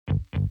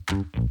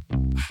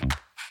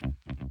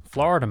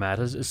Florida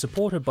Matters is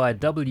supported by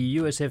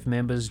WUSF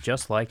members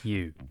just like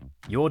you.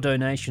 Your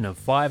donation of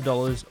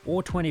 $5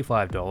 or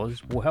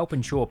 $25 will help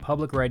ensure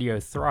public radio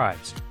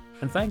thrives.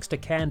 And thanks to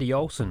Candy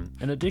Olson,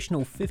 an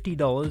additional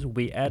 $50 will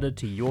be added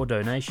to your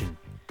donation.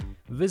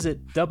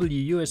 Visit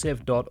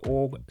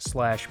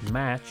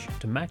wusf.org/match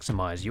to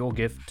maximize your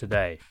gift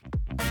today.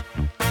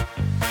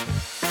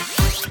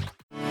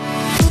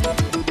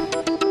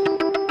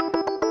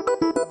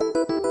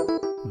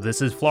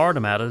 This is Florida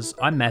Matters.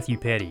 I'm Matthew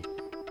Petty.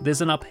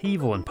 There's an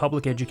upheaval in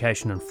public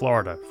education in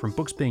Florida, from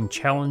books being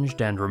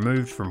challenged and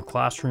removed from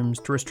classrooms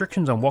to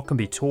restrictions on what can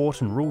be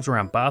taught and rules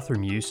around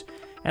bathroom use,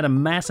 and a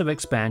massive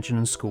expansion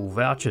in school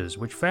vouchers,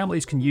 which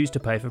families can use to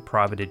pay for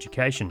private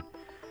education.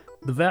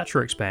 The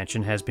voucher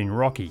expansion has been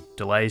rocky.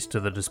 Delays to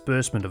the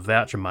disbursement of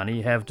voucher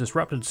money have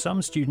disrupted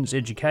some students'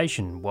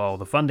 education, while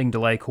the funding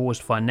delay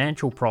caused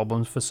financial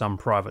problems for some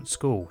private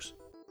schools.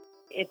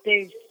 If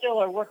they still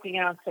are working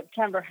on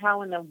September,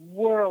 how in the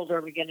world are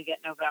we going to get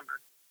November?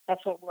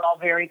 That's what we're all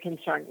very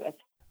concerned with.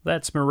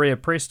 That's Maria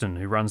Preston,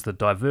 who runs the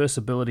Diverse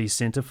Abilities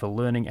Center for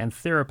Learning and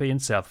Therapy in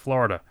South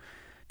Florida.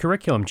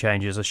 Curriculum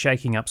changes are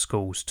shaking up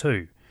schools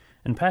too.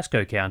 In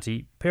Pasco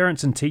County,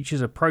 parents and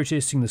teachers are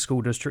protesting the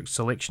school district's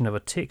selection of a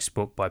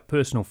textbook by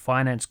personal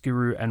finance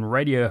guru and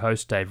radio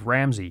host Dave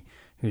Ramsey,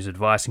 whose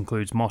advice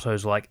includes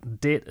mottos like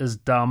 "debt is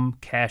dumb,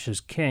 cash is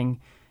king,"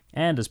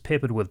 and is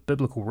peppered with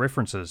biblical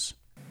references.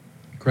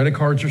 Credit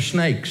cards are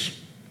snakes.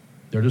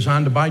 They're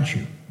designed to bite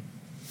you.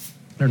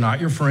 They're not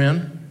your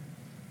friend,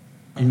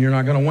 and you're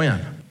not going to win.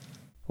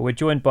 We're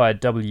joined by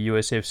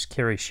WUSF's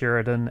Kerry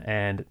Sheridan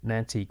and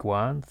Nancy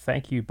Guan.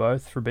 Thank you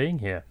both for being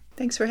here.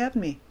 Thanks for having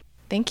me.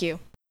 Thank you.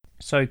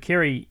 So,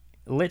 Kerry,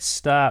 let's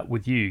start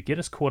with you. Get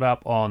us caught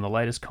up on the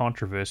latest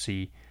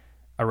controversy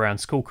around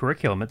school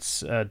curriculum.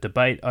 It's a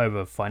debate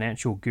over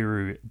financial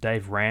guru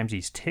Dave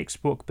Ramsey's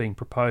textbook being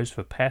proposed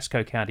for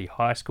Pasco County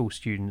high school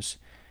students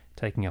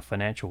taking a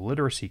financial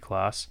literacy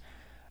class.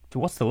 So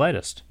what's the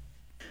latest?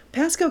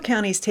 Pasco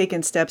County's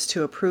taken steps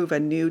to approve a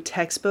new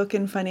textbook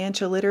in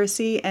financial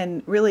literacy,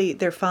 and really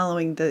they're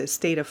following the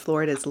state of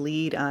Florida's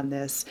lead on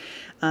this.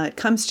 It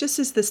comes just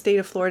as the state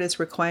of Florida is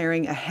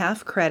requiring a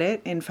half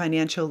credit in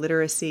financial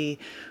literacy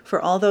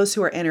for all those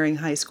who are entering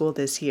high school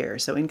this year.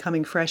 So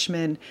incoming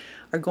freshmen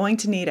are going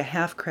to need a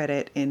half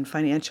credit in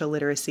financial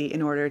literacy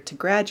in order to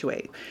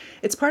graduate.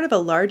 It's part of a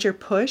larger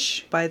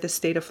push by the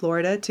state of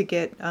Florida to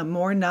get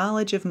more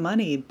knowledge of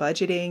money,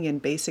 budgeting,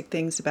 and basic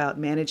things about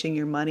managing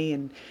your money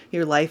and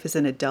your life as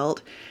an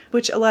adult,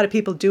 which a lot of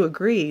people do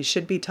agree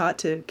should be taught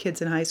to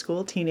kids in high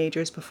school,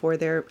 teenagers, before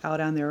they're out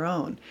on their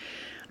own.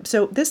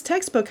 So this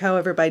textbook,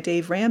 however, by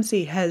Dave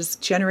Ramsey has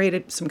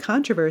generated some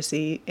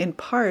controversy in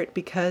part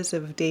because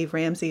of Dave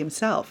Ramsey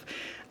himself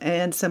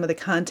and some of the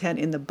content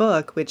in the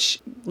book, which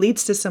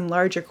leads to some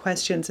larger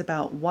questions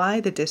about why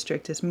the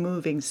district is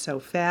moving so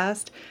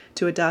fast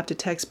to adopt a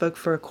textbook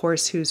for a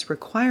course whose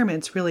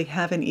requirements really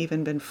haven't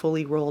even been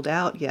fully rolled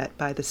out yet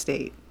by the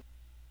state.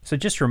 So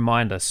just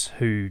remind us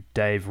who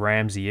Dave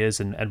Ramsey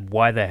is and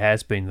why there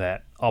has been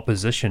that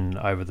opposition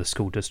over the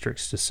school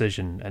district's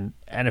decision,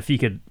 and if you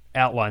could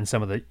outline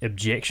some of the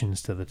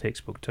objections to the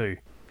textbook too.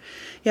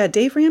 Yeah,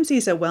 Dave Ramsey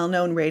is a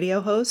well-known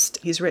radio host.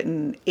 He's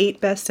written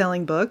 8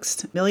 best-selling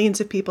books. Millions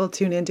of people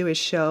tune into his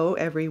show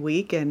every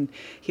week and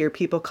hear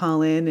people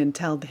call in and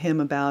tell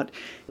him about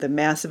the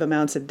massive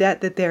amounts of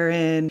debt that they're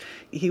in.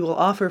 He will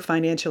offer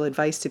financial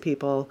advice to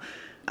people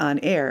on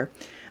air,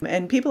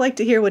 and people like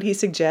to hear what he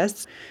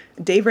suggests.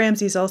 Dave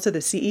Ramsey is also the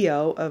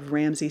CEO of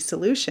Ramsey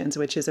Solutions,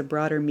 which is a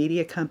broader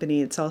media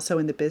company. It's also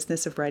in the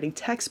business of writing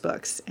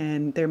textbooks,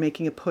 and they're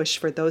making a push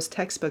for those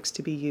textbooks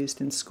to be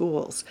used in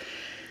schools.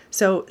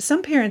 So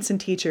some parents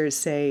and teachers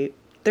say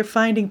they're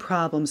finding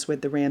problems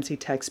with the Ramsey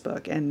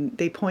textbook, and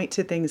they point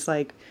to things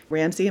like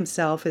Ramsey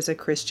himself is a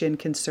Christian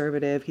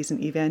conservative, he's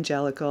an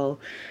evangelical,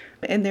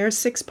 and there are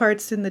 6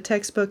 parts in the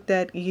textbook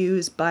that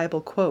use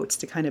Bible quotes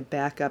to kind of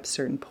back up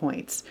certain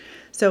points.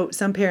 So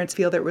some parents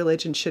feel that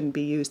religion shouldn't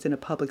be used in a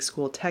public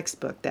school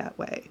textbook that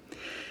way.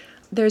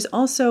 There's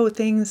also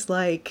things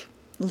like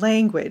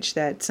language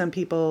that some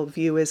people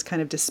view as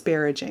kind of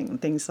disparaging,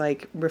 things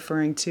like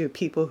referring to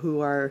people who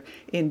are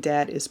in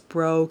debt as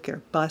broke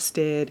or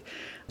busted,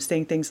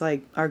 saying things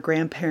like our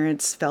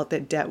grandparents felt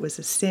that debt was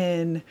a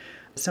sin.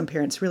 Some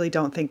parents really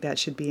don't think that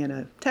should be in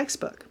a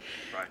textbook.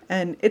 Right.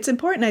 And it's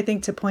important, I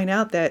think, to point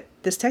out that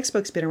this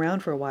textbook's been around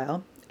for a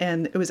while,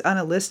 and it was on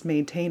a list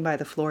maintained by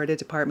the Florida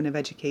Department of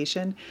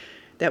Education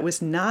that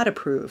was not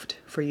approved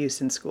for use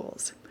in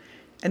schools.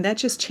 And that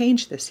just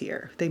changed this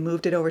year. They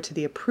moved it over to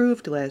the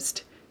approved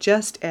list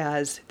just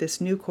as this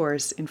new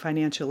course in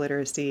financial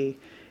literacy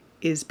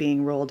is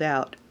being rolled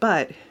out.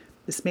 But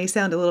this may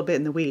sound a little bit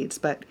in the weeds,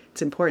 but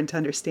it's important to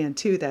understand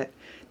too that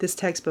this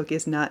textbook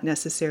is not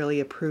necessarily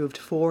approved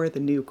for the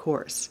new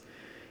course.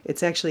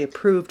 It's actually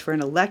approved for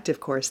an elective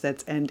course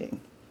that's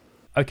ending.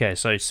 Okay,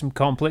 so some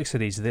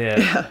complexities there.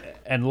 Yeah.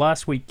 And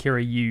last week,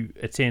 Kerry, you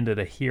attended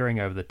a hearing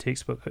over the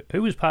textbook.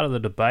 Who was part of the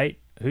debate?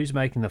 Who's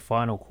making the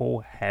final call?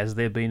 Has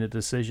there been a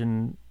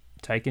decision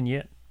taken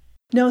yet?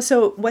 No,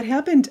 so what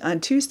happened on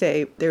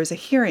Tuesday, there was a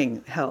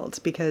hearing held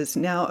because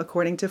now,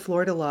 according to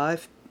Florida law,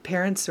 if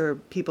parents or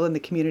people in the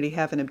community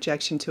have an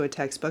objection to a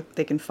textbook,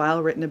 they can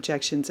file written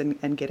objections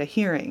and get a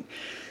hearing.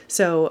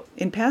 So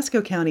in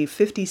Pasco County,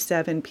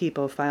 57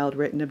 people filed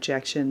written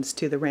objections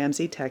to the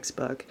Ramsey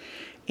textbook.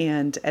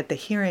 And at the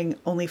hearing,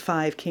 only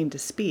 5 came to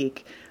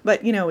speak.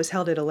 But, it was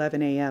held at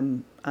 11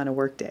 a.m. on a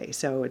workday,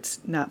 so it's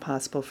not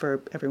possible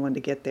for everyone to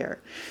get there.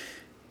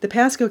 The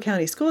Pasco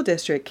County School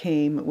District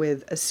came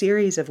with a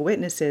series of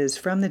witnesses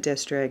from the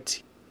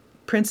district,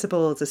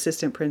 principals,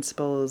 assistant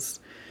principals,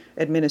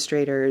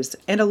 administrators,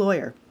 and a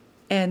lawyer.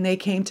 And they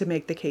came to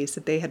make the case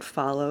that they had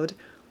followed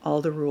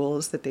all the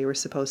rules that they were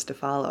supposed to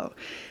follow.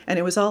 And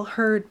it was all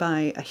heard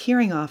by a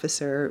hearing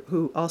officer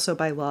who also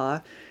by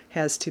law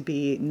has to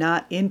be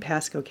not in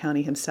Pasco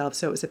County himself.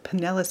 So it was a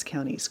Pinellas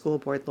County school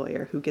board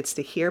lawyer who gets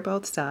to hear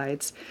both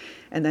sides,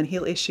 and then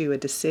he'll issue a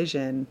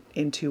decision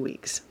in 2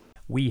 weeks.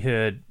 We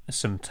heard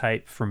some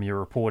tape from your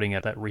reporting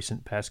at that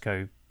recent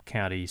Pasco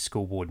County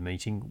school board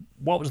meeting.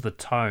 What was the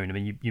tone? I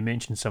mean, you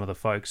mentioned some of the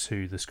folks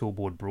who the school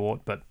board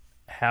brought, but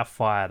how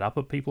fired up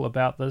are people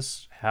about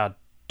this? How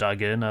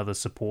dug in are the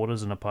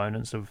supporters and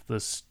opponents of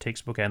this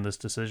textbook and this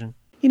decision?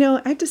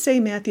 I have to say,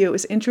 Matthew, it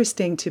was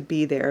interesting to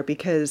be there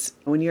because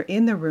when you're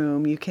in the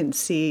room, you can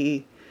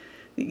see,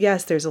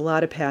 yes, there's a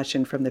lot of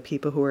passion from the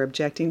people who are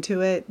objecting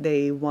to it.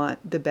 They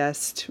want the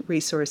best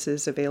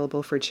resources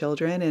available for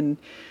children, and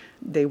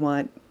they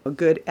want a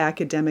good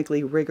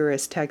academically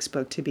rigorous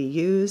textbook to be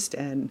used,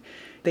 and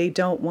they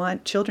don't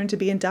want children to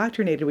be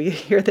indoctrinated. We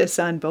hear this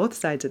on both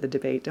sides of the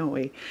debate, don't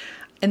we?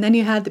 And then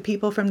you had the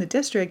people from the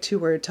district who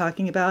were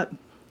talking about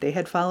they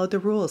had followed the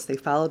rules, they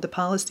followed the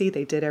policy,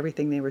 they did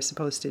everything they were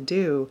supposed to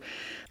do.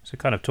 So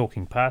kind of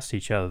talking past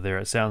each other there,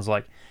 it sounds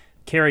like,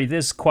 Kerry,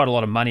 there's quite a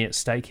lot of money at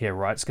stake here,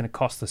 right? It's going to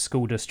cost the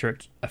school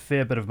district a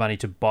fair bit of money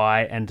to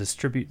buy and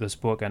distribute this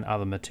book and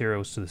other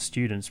materials to the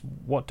students.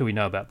 What do we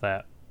know about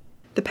that?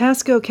 The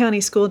Pasco County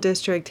School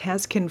District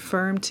has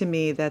confirmed to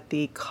me that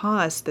the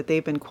cost that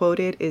they've been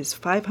quoted is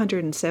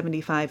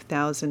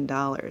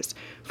 $575,000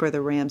 for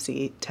the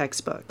Ramsey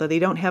textbook. Though they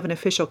don't have an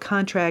official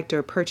contract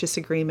or purchase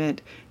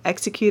agreement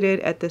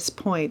executed at this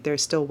point, they're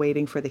still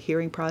waiting for the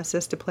hearing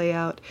process to play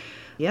out.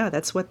 Yeah,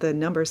 that's what the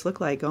numbers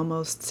look like,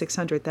 almost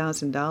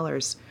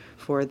 $600,000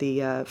 for the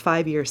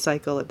 5-year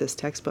cycle of this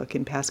textbook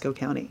in Pasco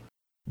County.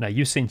 Now,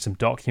 you've seen some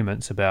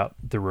documents about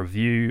the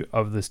review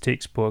of this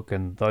textbook,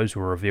 and those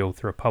were revealed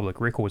through a public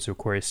records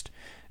request.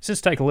 Let's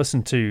just take a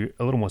listen to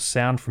a little more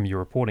sound from your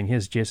reporting.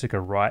 Here's Jessica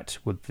Wright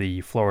with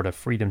the Florida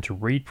Freedom to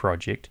Read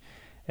project,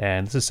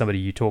 and this is somebody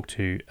you talked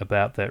to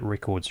about that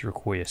records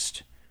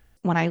request.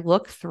 When I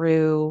look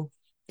through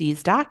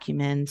these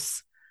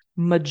documents,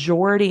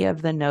 majority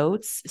of the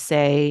notes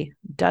say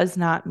does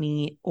not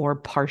meet or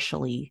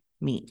partially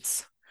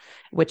meets,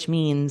 which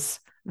means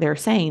they're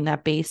saying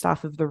that based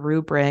off of the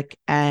rubric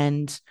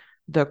and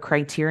the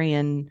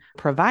criterion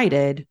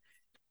provided,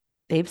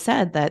 they've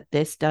said that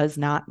this does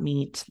not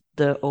meet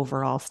the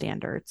overall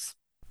standards.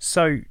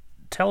 So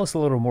tell us a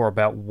little more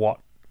about what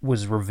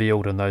was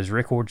revealed in those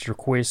records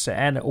requests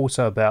and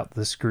also about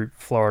this group,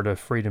 Florida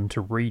Freedom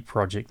to Read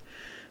project.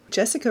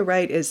 Jessica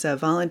Wright is a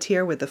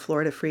volunteer with the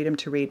Florida Freedom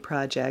to Read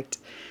project.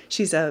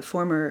 She's a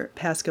former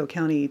Pasco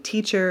County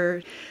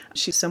teacher.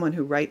 She's someone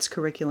who writes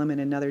curriculum in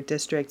another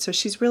district, so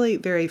she's really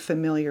very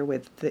familiar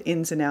with the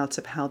ins and outs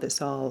of how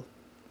this all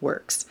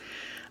works.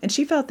 And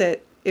she felt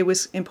that it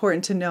was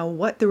important to know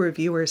what the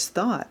reviewers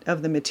thought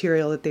of the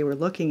material that they were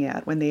looking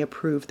at when they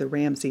approved the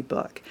Ramsey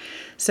book.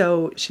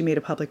 So she made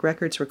a public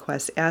records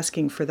request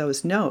asking for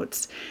those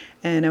notes.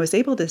 And I was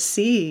able to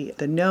see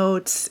the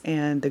notes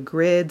and the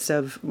grids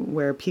of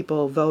where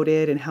people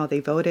voted and how they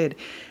voted.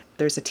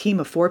 There's a team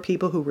of 4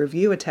 people who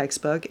review a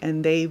textbook,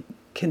 and they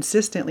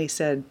consistently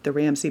said the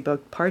Ramsey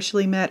book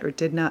partially met or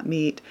did not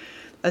meet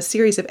a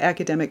series of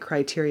academic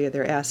criteria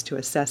they're asked to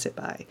assess it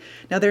by.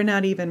 Now, they're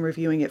not even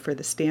reviewing it for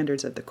the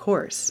standards of the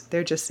course.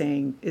 They're just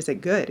saying, is it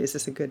good? Is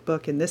this a good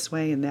book in this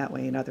way and that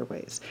way and other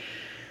ways?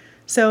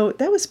 So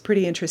that was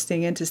pretty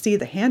interesting, and to see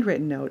the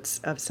handwritten notes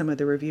of some of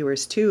the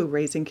reviewers too,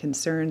 raising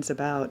concerns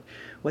about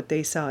what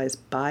they saw as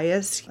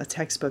bias, a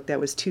textbook that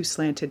was too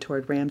slanted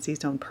toward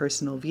Ramsey's own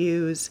personal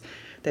views,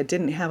 that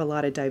didn't have a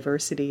lot of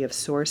diversity of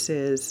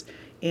sources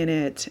in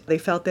it. They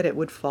felt that it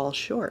would fall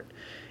short.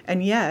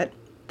 And yet,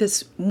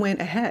 this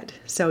went ahead.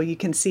 So you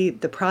can see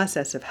the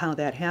process of how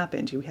that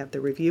happened. You have the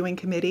reviewing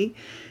committee,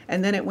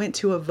 and then it went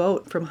to a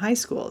vote from high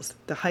schools.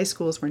 The high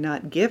schools were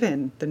not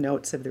given the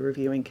notes of the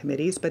reviewing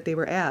committees, but they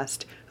were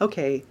asked,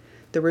 okay,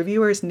 the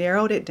reviewers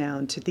narrowed it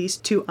down to these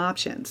 2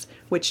 options.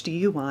 Which do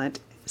you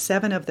want?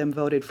 7 of them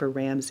voted for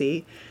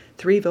Ramsey,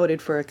 3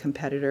 voted for a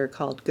competitor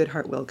called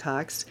Goodhart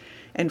Wilcox,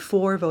 and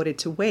 4 voted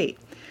to wait.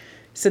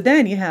 So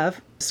then you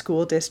have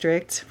school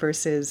district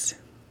versus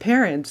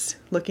parents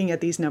looking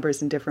at these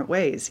numbers in different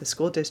ways. The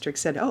school district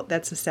said, oh,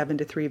 that's a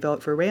 7-3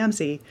 vote for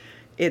Ramsey.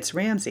 It's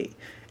Ramsey.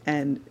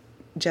 And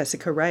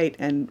Jessica Wright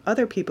and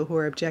other people who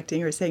are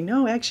objecting are saying,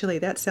 no, actually,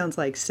 that sounds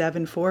like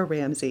 7 for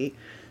Ramsey.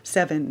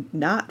 7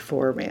 not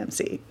for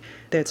Ramsey.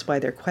 That's why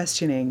they're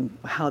questioning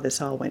how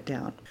this all went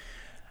down.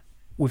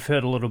 We've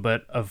heard a little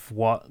bit of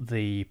what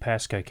the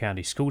Pasco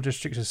County School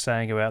District is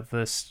saying about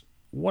this.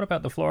 What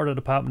about the Florida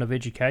Department of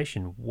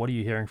Education? What are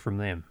you hearing from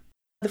them?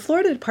 The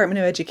Florida Department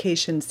of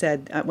Education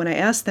said, when I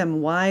asked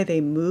them why they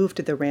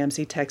moved the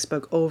Ramsey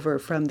textbook over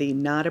from the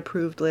not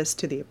approved list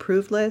to the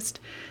approved list,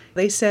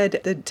 they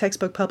said the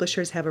textbook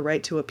publishers have a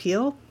right to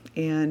appeal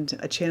and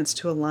a chance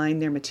to align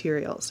their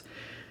materials.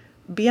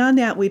 Beyond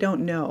that, we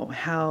don't know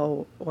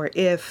how or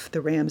if the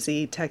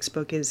Ramsey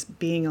textbook is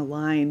being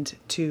aligned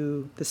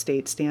to the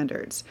state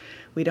standards.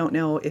 We don't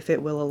know if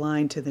it will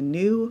align to the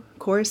new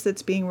course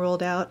that's being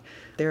rolled out.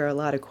 There are a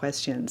lot of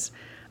questions.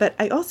 But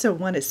I also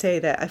want to say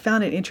that I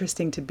found it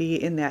interesting to be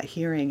in that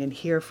hearing and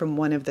hear from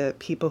one of the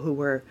people who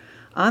were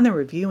on the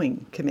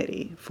reviewing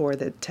committee for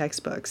the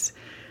textbooks.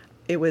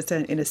 It was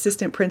an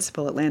assistant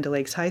principal at Land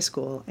O'Lakes High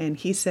School, and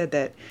he said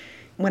that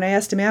when I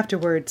asked him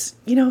afterwards,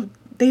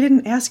 they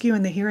didn't ask you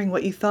in the hearing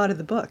what you thought of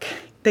the book.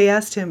 They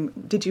asked him,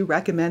 did you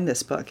recommend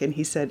this book? And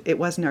he said, it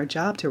wasn't our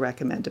job to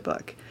recommend a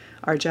book.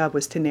 Our job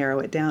was to narrow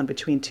it down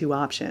between two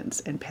options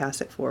and pass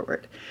it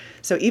forward.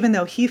 So even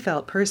though he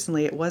felt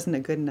personally it wasn't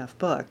a good enough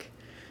book,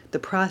 the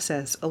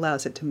process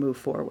allows it to move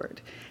forward.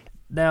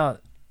 Now,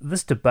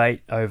 this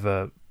debate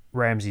over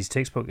Ramsey's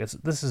textbook,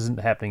 this isn't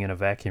happening in a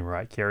vacuum,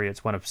 right, Kerry?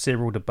 It's one of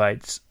several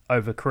debates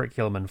over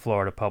curriculum in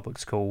Florida public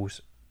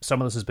schools.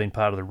 Some of this has been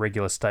part of the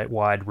regular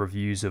statewide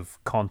reviews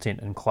of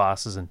content in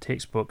classes and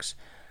textbooks.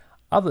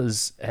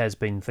 Others has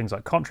been things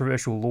like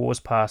controversial laws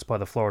passed by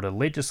the Florida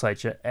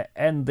legislature,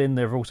 and then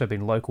there have also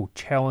been local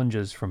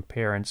challenges from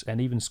parents and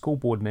even school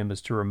board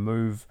members to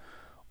remove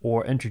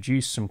or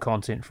introduce some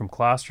content from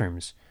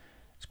classrooms.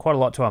 It's quite a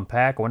lot to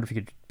unpack. I wonder if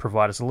you could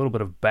provide us a little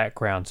bit of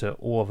background to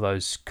all of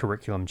those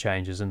curriculum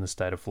changes in the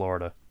state of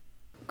Florida.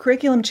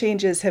 Curriculum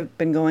changes have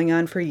been going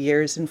on for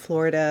years in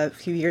Florida. A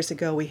few years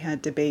ago, we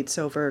had debates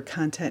over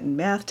content in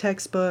math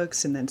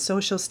textbooks and then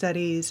social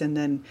studies. And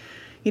then,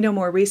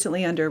 more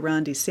recently under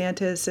Ron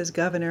DeSantis as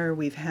governor,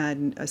 we've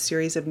had a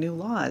series of new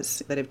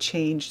laws that have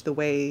changed the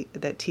way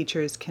that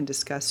teachers can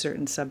discuss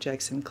certain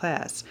subjects in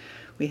class.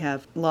 We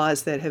have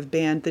laws that have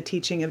banned the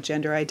teaching of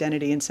gender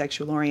identity and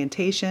sexual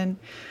orientation.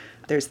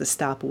 There's the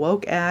Stop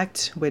Woke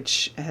Act,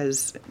 which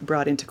has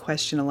brought into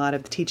question a lot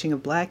of the teaching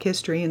of Black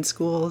history in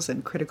schools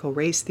and critical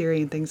race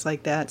theory and things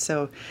like that.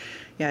 So,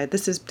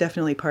 this is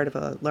definitely part of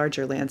a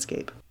larger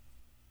landscape.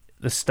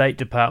 The State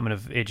Department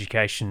of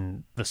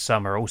Education this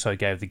summer also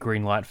gave the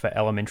green light for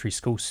elementary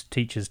school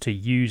teachers to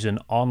use an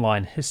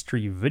online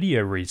history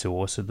video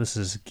resource. So this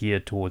is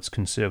geared towards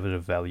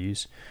conservative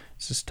values.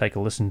 Let's just take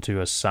a listen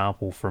to a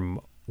sample from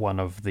one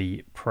of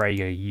the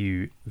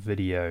PragerU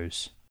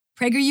videos.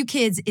 PragerU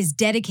Kids is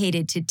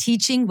dedicated to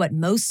teaching what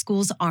most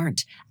schools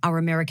aren't, our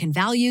American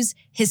values,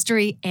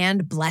 history,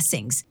 and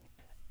blessings.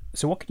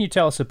 So what can you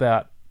tell us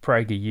about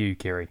PragerU,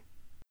 Kerry?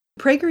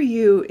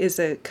 PragerU is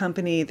a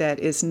company that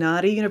is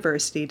not a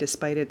university,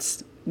 despite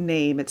its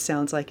name. It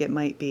sounds like it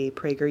might be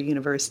Prager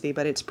University,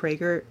 but it's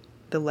Prager,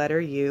 the letter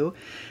U.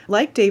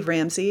 Like Dave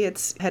Ramsey,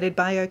 it's headed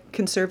by a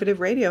conservative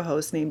radio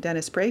host named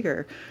Dennis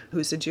Prager,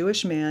 who's a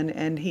Jewish man,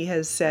 and he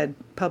has said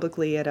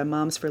publicly at a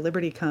Moms for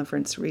Liberty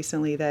conference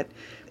recently that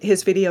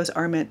his videos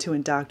are meant to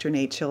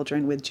indoctrinate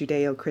children with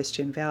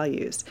Judeo-Christian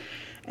values.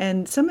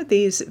 And some of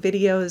these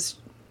videos,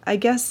 I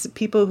guess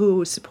people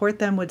who support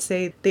them would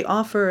say they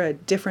offer a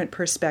different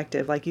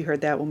perspective, like you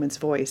heard that woman's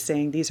voice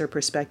saying these are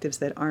perspectives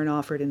that aren't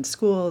offered in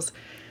schools.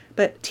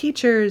 But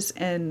teachers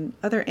and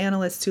other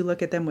analysts who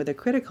look at them with a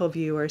critical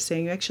view are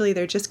saying actually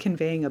they're just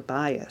conveying a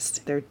bias.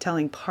 They're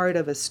telling part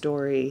of a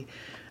story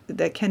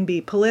that can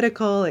be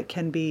political, it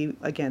can be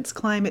against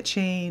climate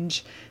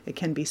change, it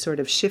can be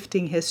sort of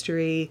shifting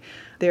history.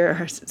 There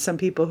are some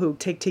people who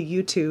take to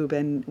YouTube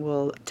and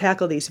will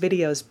tackle these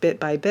videos bit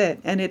by bit,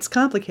 and it's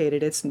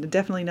complicated. It's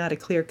definitely not a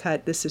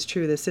clear-cut, this is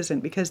true, this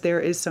isn't, because there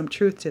is some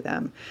truth to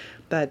them.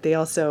 But they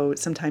also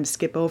sometimes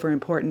skip over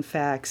important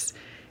facts.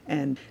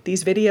 And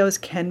these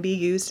videos can be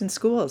used in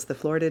schools. The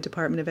Florida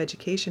Department of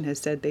Education has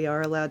said they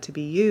are allowed to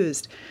be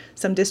used.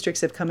 Some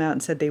districts have come out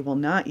and said they will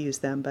not use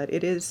them, but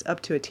it is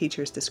up to a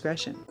teacher's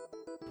discretion.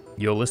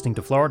 You're listening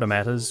to Florida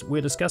Matters.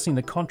 We're discussing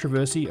the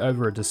controversy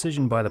over a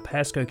decision by the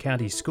Pasco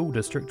County School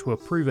District to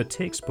approve a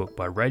textbook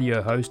by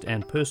radio host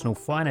and personal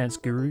finance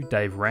guru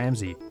Dave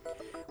Ramsey.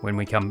 When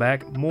we come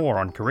back, more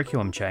on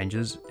curriculum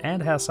changes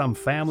and how some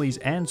families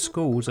and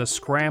schools are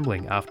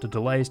scrambling after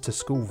delays to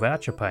school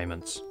voucher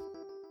payments.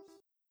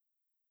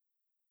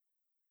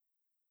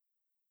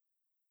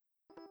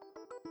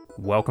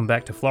 Welcome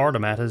back to Florida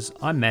Matters.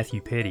 I'm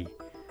Matthew Petty.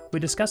 We're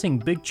discussing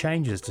big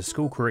changes to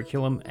school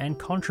curriculum and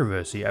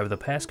controversy over the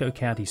Pasco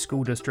County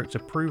School District's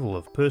approval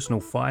of personal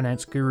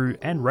finance guru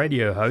and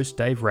radio host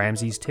Dave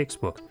Ramsey's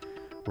textbook.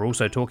 We're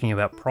also talking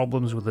about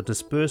problems with the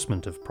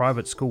disbursement of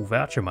private school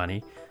voucher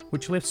money,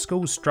 which left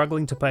schools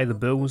struggling to pay the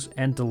bills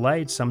and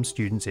delayed some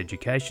students'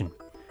 education.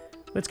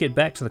 Let's get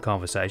back to the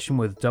conversation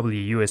with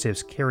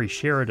WUSF's Kerry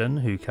Sheridan,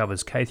 who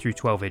covers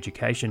K-12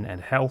 education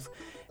and health,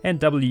 and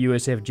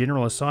WUSF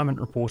General Assignment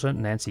reporter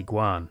Nancy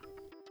Guan.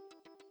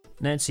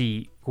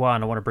 Nancy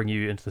Guan, I want to bring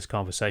you into this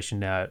conversation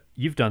now.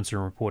 You've done some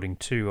reporting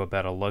too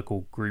about a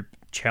local group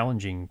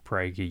challenging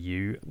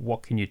PragerU.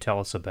 What can you tell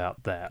us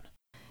about that?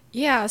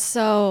 Yeah,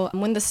 so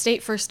when the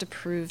state first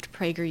approved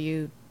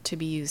PragerU to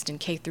be used in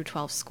K through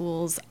 12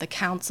 schools, the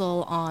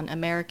Council on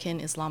American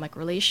Islamic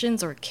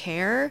Relations, or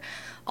CARE,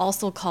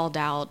 also called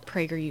out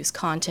PragerU's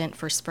content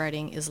for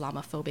spreading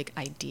Islamophobic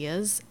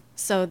ideas.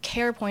 So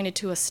CARE pointed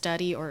to a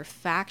study or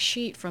fact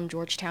sheet from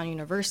Georgetown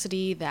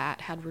University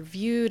that had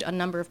reviewed a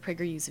number of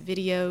PragerU's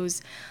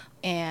videos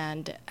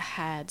and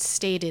had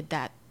stated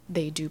that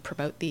they do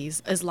promote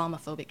these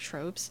Islamophobic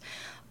tropes.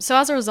 So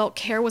as a result,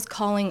 CARE was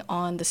calling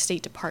on the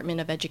State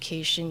Department of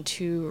Education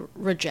to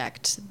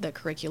reject the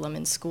curriculum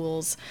in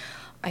schools.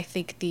 I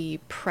think the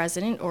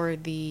president or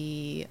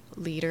the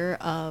leader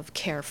of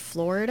CARE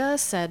Florida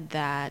said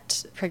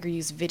that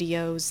PragerU's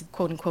videos,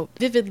 quote unquote,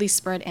 vividly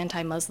spread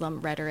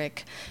anti-Muslim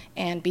rhetoric,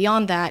 and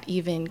beyond that,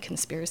 even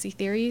conspiracy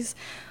theories.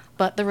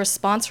 But the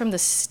response from the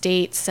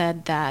state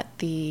said that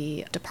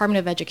the Department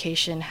of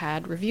Education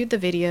had reviewed the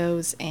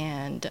videos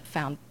and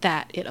found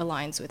that it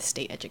aligns with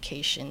state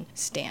education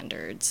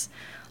standards.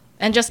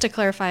 And just to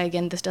clarify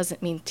again, this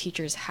doesn't mean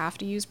teachers have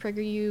to use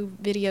PragerU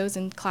videos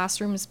in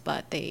classrooms,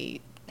 but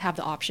they have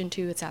the option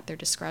to. It's at their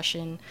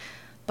discretion.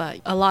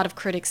 But a lot of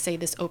critics say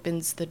this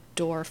opens the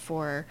door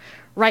for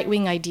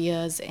right-wing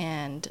ideas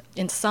and,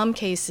 in some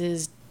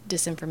cases,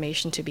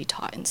 disinformation to be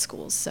taught in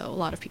schools. So a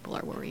lot of people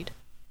are worried.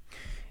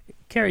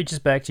 Carrie,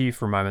 just back to you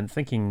for a moment,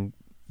 thinking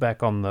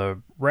back on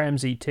the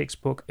Ramsey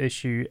textbook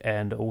issue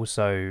and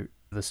also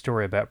the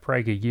story about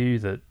PragerU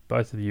that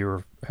both of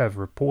you have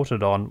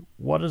reported on.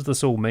 What does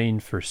this all mean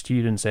for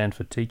students and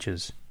for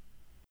teachers?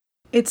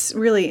 It's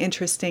really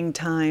interesting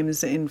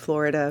times in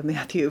Florida,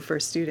 Matthew, for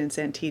students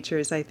and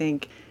teachers. I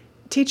think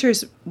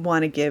teachers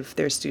want to give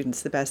their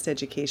students the best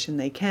education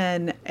they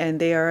can, and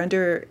they are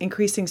under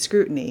increasing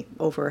scrutiny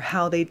over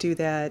how they do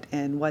that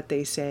and what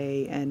they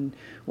say and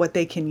what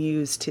they can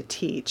use to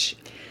teach.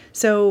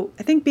 So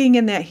I think being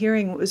in that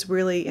hearing was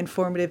really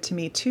informative to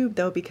me too,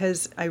 though,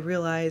 because I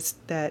realized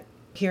that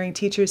hearing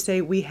teachers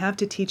say, we have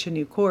to teach a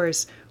new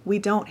course, we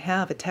don't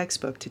have a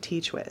textbook to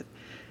teach with.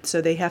 So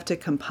they have to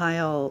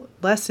compile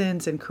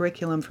lessons and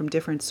curriculum from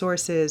different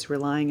sources,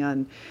 relying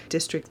on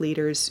district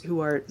leaders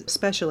who are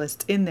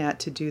specialists in that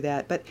to do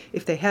that. But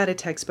if they had a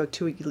textbook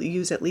to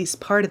use at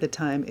least part of the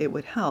time, it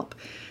would help.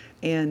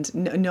 And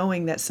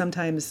knowing that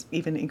sometimes,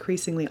 even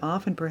increasingly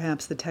often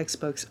perhaps, the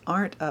textbooks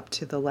aren't up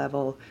to the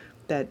level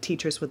that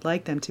teachers would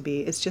like them to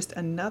be, is just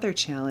another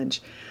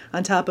challenge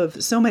on top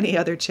of so many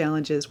other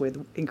challenges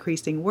with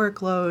increasing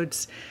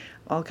workloads,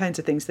 all kinds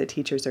of things that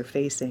teachers are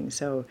facing.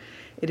 So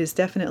it is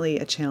definitely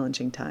a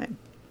challenging time.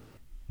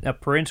 Now,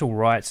 parental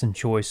rights and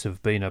choice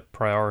have been a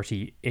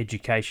priority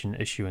education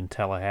issue in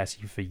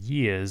Tallahassee for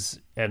years,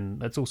 and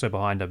that's also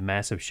behind a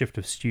massive shift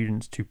of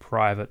students to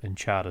private and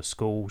charter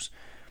schools.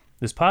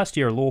 This past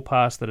year, a law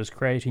passed that is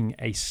creating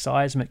a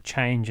seismic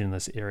change in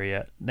this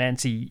area.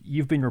 Nancy,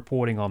 you've been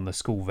reporting on the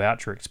school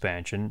voucher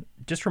expansion.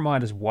 Just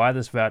remind us why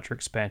this voucher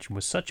expansion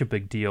was such a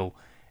big deal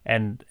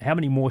and how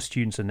many more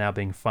students are now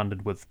being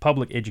funded with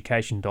public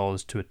education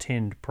dollars to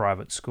attend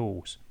private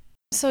schools.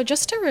 So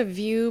just to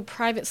review,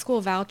 private school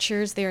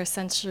vouchers, they're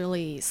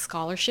essentially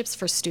scholarships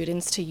for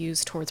students to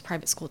use towards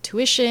private school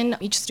tuition.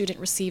 Each student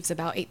receives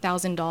about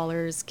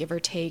 $8,000, give or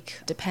take,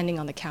 depending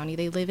on the county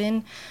they live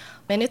in.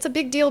 And it's a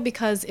big deal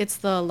because it's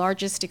the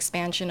largest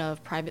expansion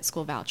of private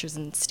school vouchers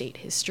in state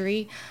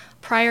history.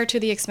 Prior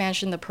to the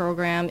expansion of the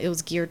program, it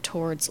was geared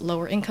towards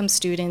lower income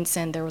students,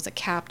 and there was a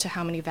cap to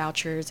how many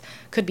vouchers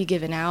could be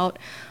given out.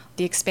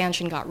 The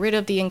expansion got rid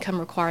of the income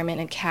requirement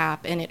and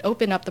cap, and it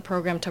opened up the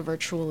program to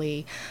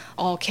virtually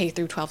all K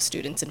through 12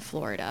 students in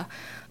Florida.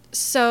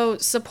 So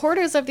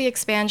supporters of the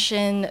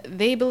expansion,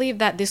 they believe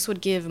that this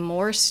would give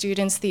more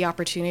students the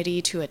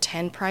opportunity to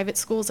attend private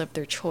schools of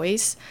their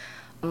choice.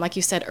 Like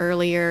you said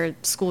earlier,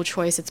 school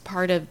choice, it's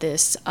part of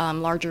this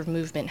larger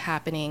movement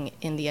happening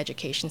in the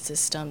education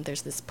system.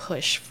 There's this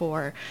push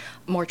for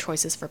more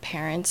choices for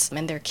parents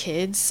and their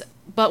kids.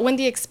 But when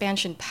the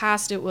expansion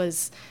passed, it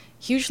was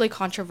hugely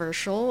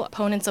controversial.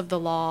 Opponents of the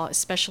law,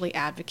 especially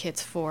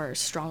advocates for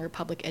stronger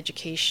public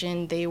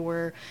education, they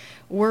were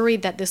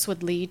worried that this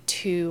would lead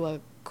to a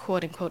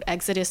quote-unquote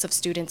exodus of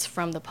students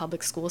from the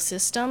public school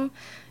system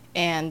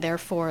and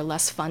therefore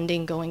less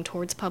funding going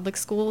towards public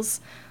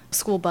schools.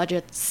 School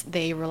budgets,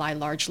 they rely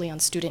largely on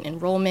student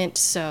enrollment,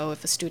 so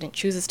if a student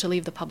chooses to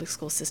leave the public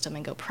school system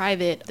and go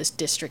private, this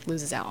district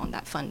loses out on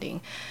that funding.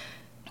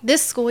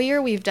 This school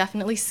year, we've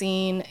definitely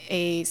seen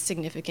a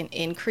significant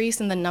increase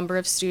in the number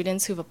of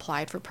students who've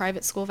applied for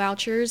private school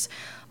vouchers.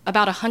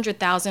 About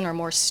 100,000 or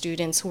more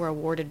students who were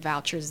awarded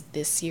vouchers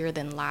this year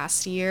than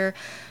last year,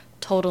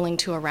 totaling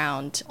to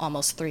around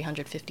almost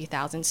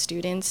 350,000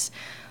 students.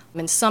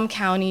 In some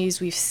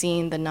counties, we've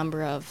seen the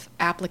number of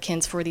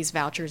applicants for these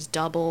vouchers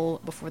double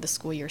before the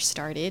school year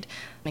started,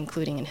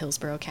 including in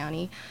Hillsborough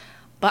County.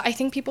 But I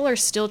think people are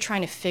still trying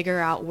to figure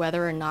out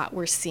whether or not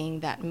we're seeing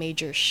that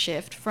major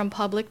shift from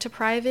public to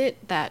private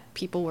that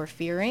people were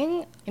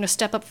fearing.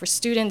 Step Up for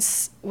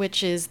Students,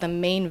 which is the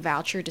main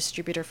voucher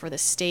distributor for the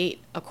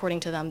state,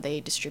 according to them,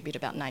 they distribute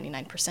about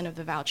 99% of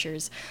the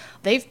vouchers.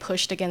 They've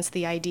pushed against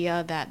the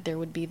idea that there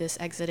would be this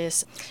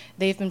exodus.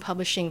 They've been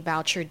publishing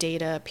voucher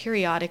data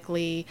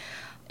periodically.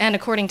 And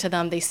according to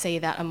them, they say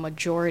that a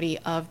majority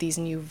of these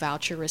new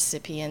voucher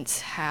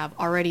recipients have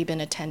already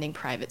been attending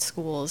private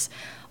schools,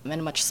 and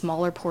a much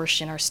smaller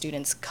portion are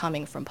students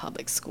coming from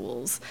public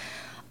schools.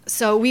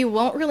 So we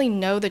won't really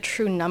know the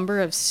true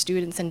number of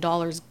students and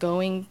dollars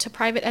going to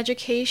private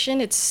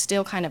education. It's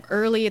still kind of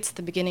early. It's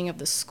the beginning of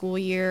the school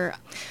year.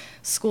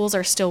 Schools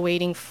are still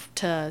waiting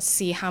to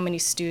see how many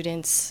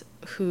students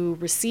who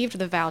received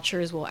the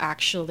vouchers will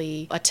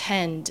actually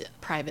attend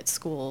private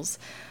schools.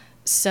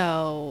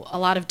 So a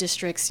lot of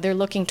districts, they're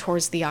looking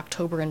towards the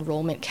October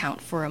enrollment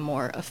count for a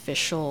more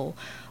official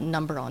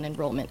number on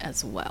enrollment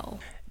as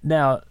well.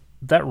 Now,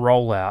 that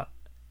rollout,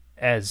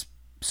 as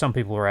some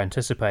people are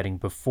anticipating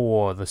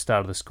before the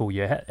start of the school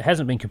year,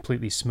 hasn't been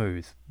completely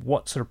smooth.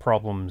 What sort of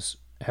problems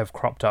have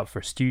cropped up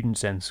for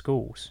students and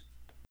schools?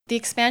 The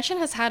expansion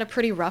has had a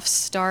pretty rough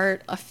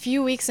start. A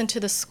few weeks into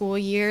the school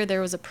year,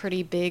 there was a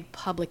pretty big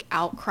public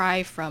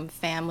outcry from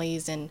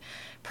families and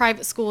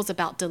private schools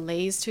about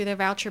delays to their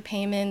voucher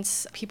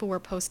payments. People were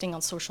posting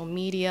on social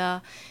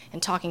media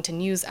and talking to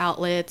news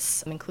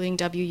outlets, including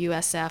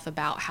WUSF,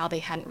 about how they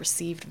hadn't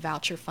received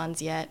voucher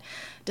funds yet,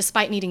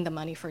 despite needing the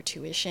money for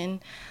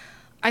tuition.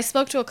 I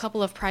spoke to a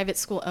couple of private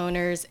school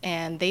owners,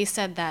 and they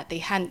said that they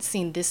hadn't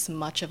seen this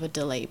much of a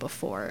delay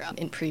before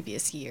in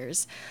previous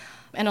years.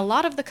 And a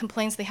lot of the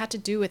complaints, they had to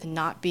do with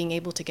not being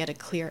able to get a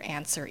clear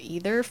answer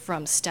either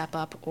from Step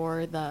Up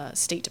or the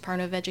State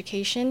Department of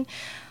Education.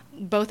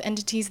 Both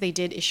entities, they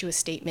did issue a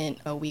statement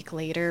a week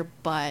later,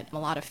 but a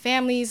lot of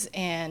families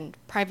and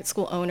private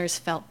school owners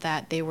felt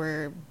that they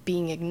were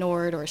being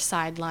ignored or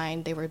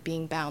sidelined. They were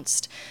being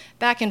bounced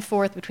back and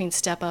forth between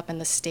Step Up and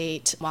the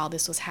state while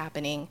this was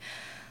happening.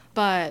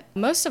 But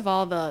most of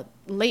all, the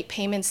late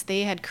payments,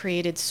 they had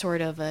created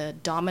sort of a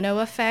domino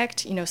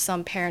effect.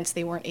 Some parents,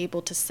 they weren't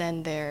able to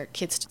send their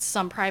kids to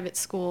some private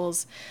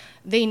schools.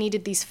 They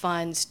needed these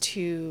funds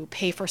to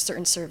pay for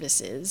certain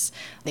services.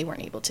 They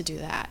weren't able to do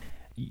that.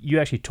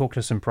 You actually talked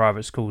to some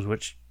private schools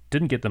which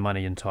didn't get the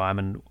money in time,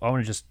 and I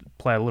want to just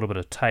play a little bit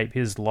of tape.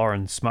 Here's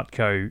Lauren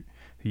Smutko,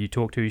 who you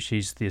talked to.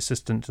 She's the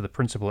assistant to the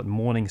principal at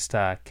Morning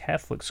Star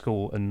Catholic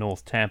School in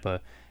North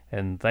Tampa,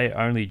 and they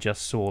only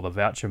just saw the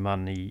voucher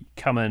money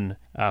come in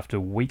after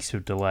weeks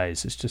of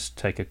delays. Let's just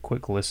take a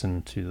quick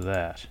listen to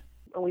that.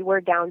 We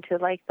were down to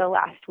the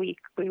last week.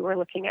 We were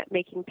looking at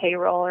making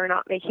payroll or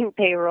not making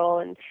payroll,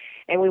 and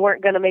we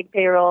weren't going to make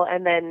payroll,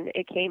 and then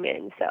it came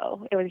in.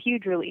 So it was a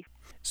huge relief.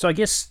 So I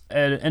guess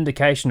an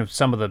indication of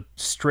some of the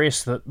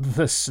stress that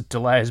this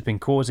delay has been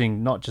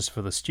causing, not just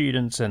for the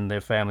students and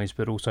their families,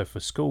 but also for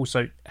schools.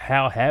 So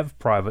how have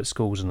private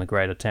schools in the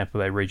greater Tampa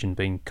Bay region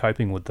been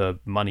coping with the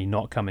money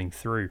not coming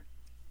through?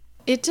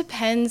 It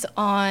depends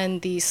on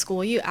the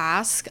school you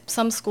ask.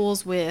 Some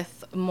schools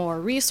with more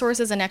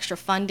resources and extra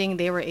funding,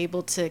 they were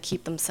able to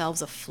keep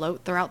themselves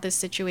afloat throughout this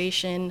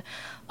situation.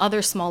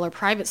 Other smaller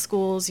private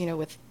schools,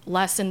 with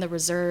less in the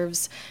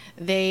reserves,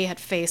 they had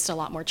faced a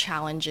lot more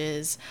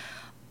challenges.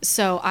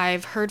 So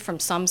I've heard from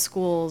some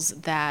schools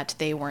that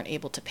they weren't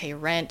able to pay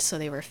rent, so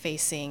they were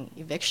facing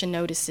eviction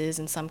notices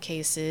in some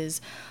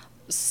cases.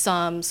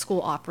 Some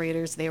school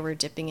operators, they were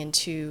dipping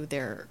into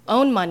their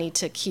own money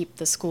to keep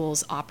the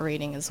schools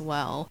operating as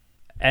well.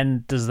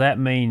 And does that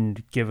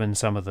mean, given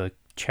some of the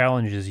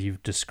challenges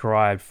you've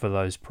described for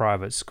those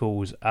private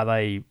schools, are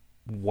they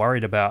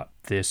worried about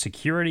their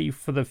security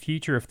for the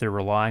future if they're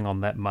relying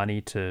on that money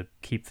to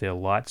keep their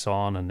lights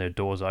on and their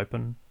doors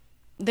open?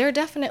 They're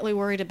definitely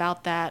worried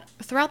about that.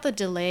 Throughout the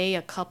delay,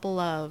 a couple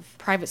of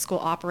private school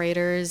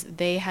operators,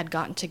 they had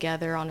gotten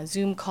together on a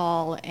Zoom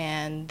call,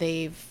 and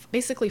they've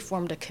basically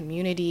formed a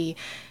community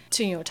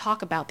to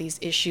talk about these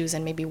issues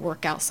and maybe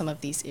work out some of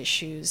these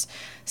issues.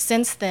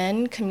 Since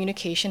then,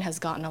 communication has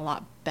gotten a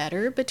lot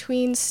better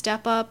between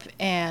Step Up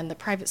and the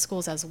private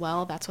schools as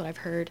well. That's what I've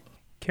heard.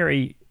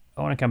 Kerry,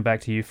 I want to come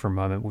back to you for a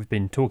moment. We've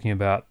been talking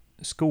about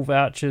school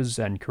vouchers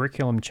and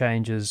curriculum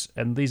changes,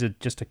 and these are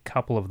just a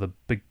couple of the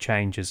big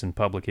changes in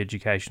public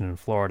education in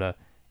Florida.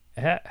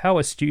 How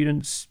are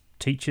students,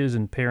 teachers,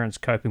 and parents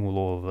coping with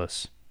all of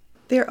this?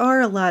 There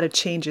are a lot of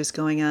changes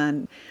going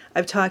on.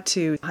 I've talked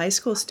to high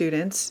school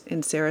students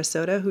in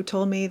Sarasota who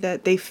told me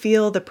that they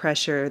feel the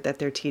pressure that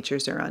their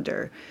teachers are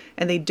under,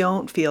 and they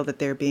don't feel that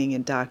they're being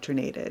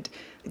indoctrinated.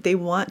 They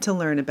want to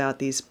learn about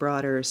these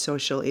broader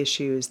social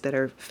issues that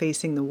are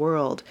facing the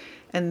world,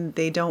 and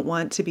they don't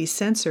want to be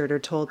censored or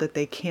told that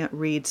they can't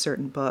read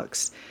certain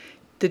books.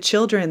 The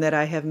children that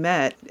I have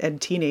met,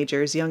 and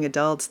teenagers, young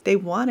adults, they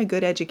want a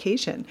good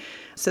education.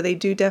 So they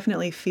do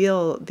definitely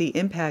feel the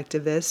impact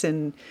of this,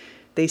 and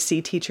they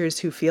see teachers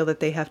who feel that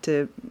they have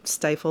to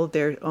stifle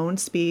their own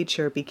speech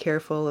or be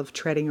careful of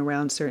treading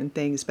around certain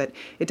things. But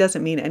it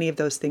doesn't mean any of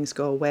those things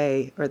go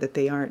away or that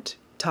they aren't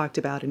talked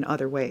about in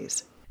other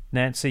ways.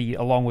 Nancy,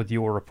 along with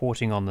your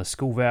reporting on the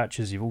school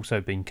vouchers, you've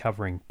also been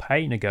covering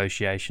pay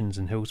negotiations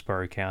in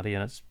Hillsborough County,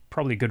 and it's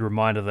probably a good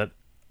reminder that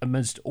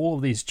amidst all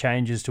of these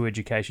changes to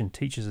education,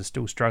 teachers are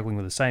still struggling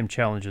with the same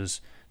challenges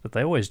that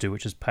they always do,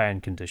 which is pay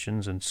and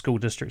conditions, and school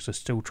districts are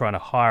still trying to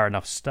hire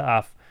enough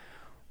staff.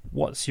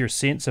 What's your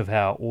sense of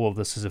how all of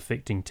this is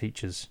affecting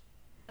teachers?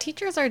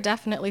 Teachers are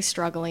definitely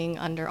struggling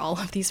under all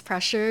of these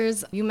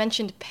pressures. You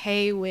mentioned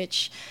pay,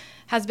 which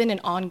has been an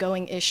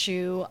ongoing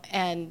issue,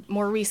 and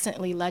more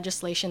recently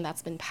legislation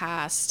that's been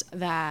passed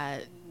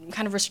that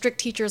kind of restrict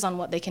teachers on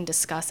what they can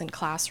discuss in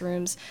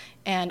classrooms,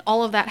 and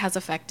all of that has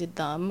affected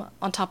them.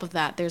 On top of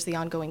that, there's the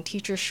ongoing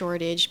teacher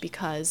shortage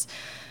because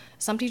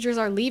some teachers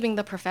are leaving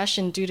the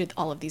profession due to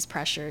all of these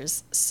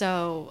pressures.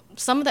 So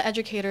some of the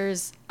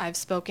educators I've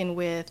spoken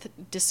with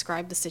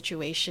describe the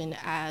situation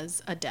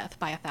as a death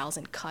by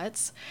 1,000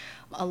 cuts.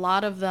 A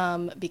lot of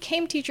them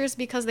became teachers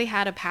because they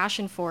had a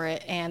passion for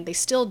it, and they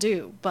still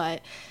do,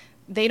 but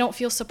they don't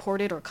feel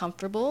supported or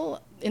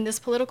comfortable in this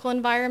political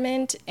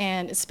environment.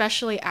 And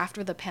especially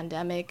after the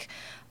pandemic,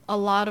 a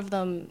lot of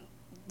them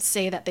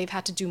say that they've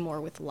had to do more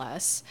with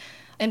less.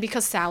 And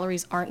because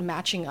salaries aren't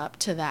matching up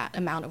to that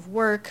amount of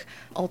work,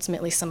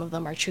 ultimately some of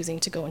them are choosing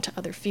to go into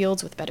other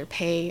fields with better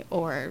pay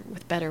or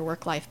with better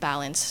work-life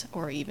balance,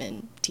 or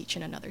even teach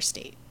in another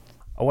state.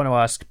 I want to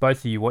ask both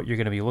of you what you're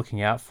going to be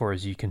looking out for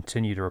as you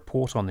continue to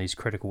report on these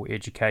critical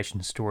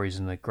education stories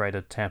in the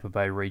greater Tampa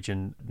Bay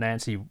region.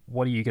 Nancy,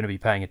 what are you going to be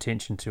paying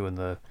attention to in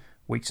the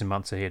weeks and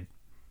months ahead?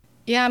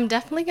 Yeah, I'm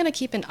definitely going to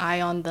keep an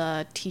eye on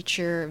the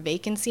teacher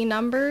vacancy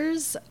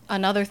numbers.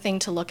 Another thing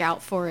to look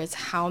out for is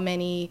how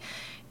many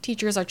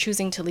teachers are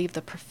choosing to leave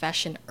the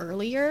profession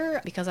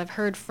earlier, because I've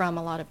heard from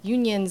a lot of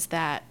unions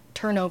that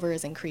turnover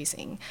is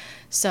increasing.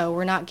 So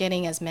we're not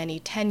getting as many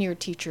tenured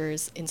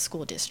teachers in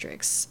school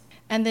districts.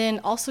 And then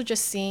also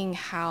just seeing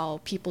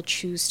how people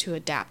choose to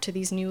adapt to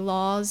these new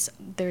laws.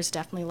 There's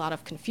definitely a lot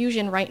of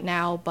confusion right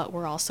now, but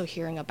we're also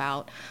hearing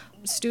about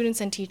students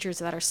and teachers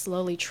that are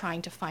slowly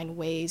trying to find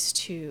ways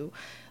to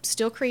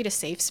still create a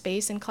safe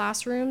space in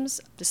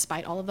classrooms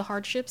despite all of the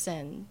hardships,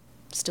 and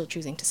still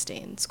choosing to stay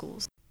in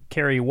schools.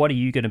 Kerry, what are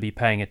you going to be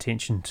paying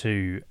attention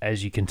to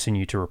as you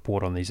continue to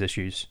report on these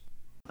issues?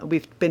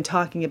 We've been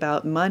talking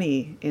about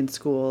money in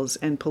schools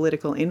and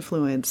political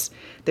influence.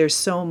 There's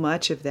so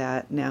much of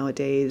that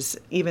nowadays,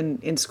 even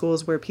in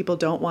schools where people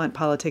don't want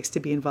politics to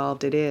be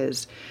involved, it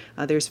is.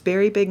 There's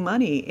very big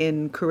money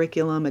in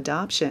curriculum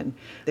adoption.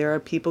 There are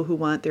people who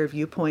want their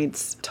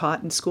viewpoints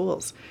taught in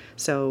schools.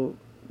 So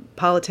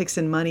politics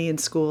and money in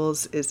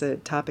schools is a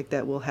topic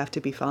that we'll have to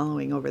be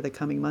following over the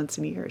coming months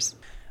and years.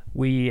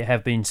 We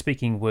have been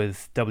speaking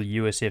with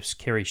WUSF's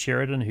Kerry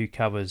Sheridan, who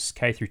covers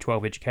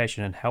K-12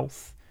 education and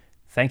health.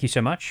 Thank you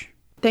so much.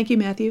 Thank you,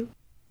 Matthew.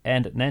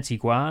 And Nancy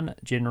Guan,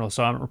 General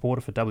Assignment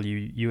Reporter for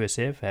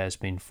WUSF, has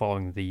been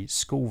following the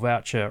school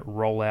voucher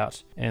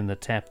rollout in the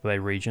Tampa Bay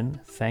region.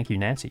 Thank you,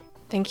 Nancy.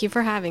 Thank you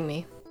for having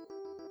me.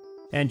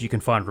 And you can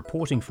find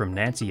reporting from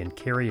Nancy and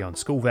Kerry on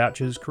school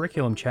vouchers,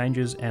 curriculum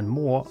changes, and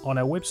more on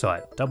our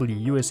website,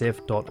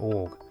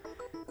 wusf.org.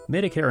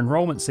 Medicare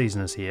enrollment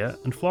season is here,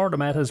 and Florida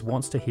Matters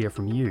wants to hear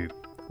from you.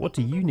 What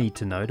do you need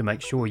to know to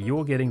make sure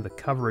you're getting the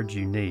coverage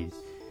you need?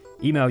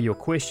 Email your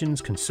questions,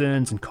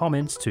 concerns, and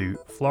comments to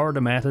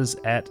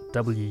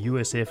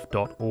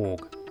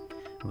floridamatters@wusf.org.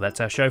 That's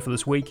our show for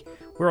this week.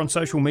 We're on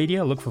social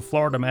media. Look for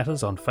Florida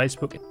Matters on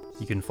Facebook.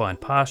 You can find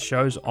past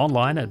shows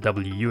online at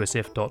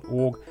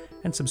wusf.org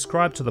and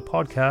subscribe to the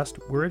podcast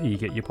wherever you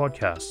get your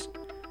podcasts.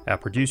 Our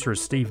producer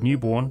is Steve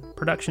Newborn.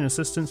 Production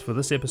assistance for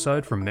this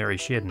episode from Mary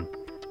Shedden.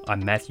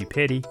 I'm Matthew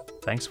Petty.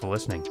 Thanks for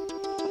listening.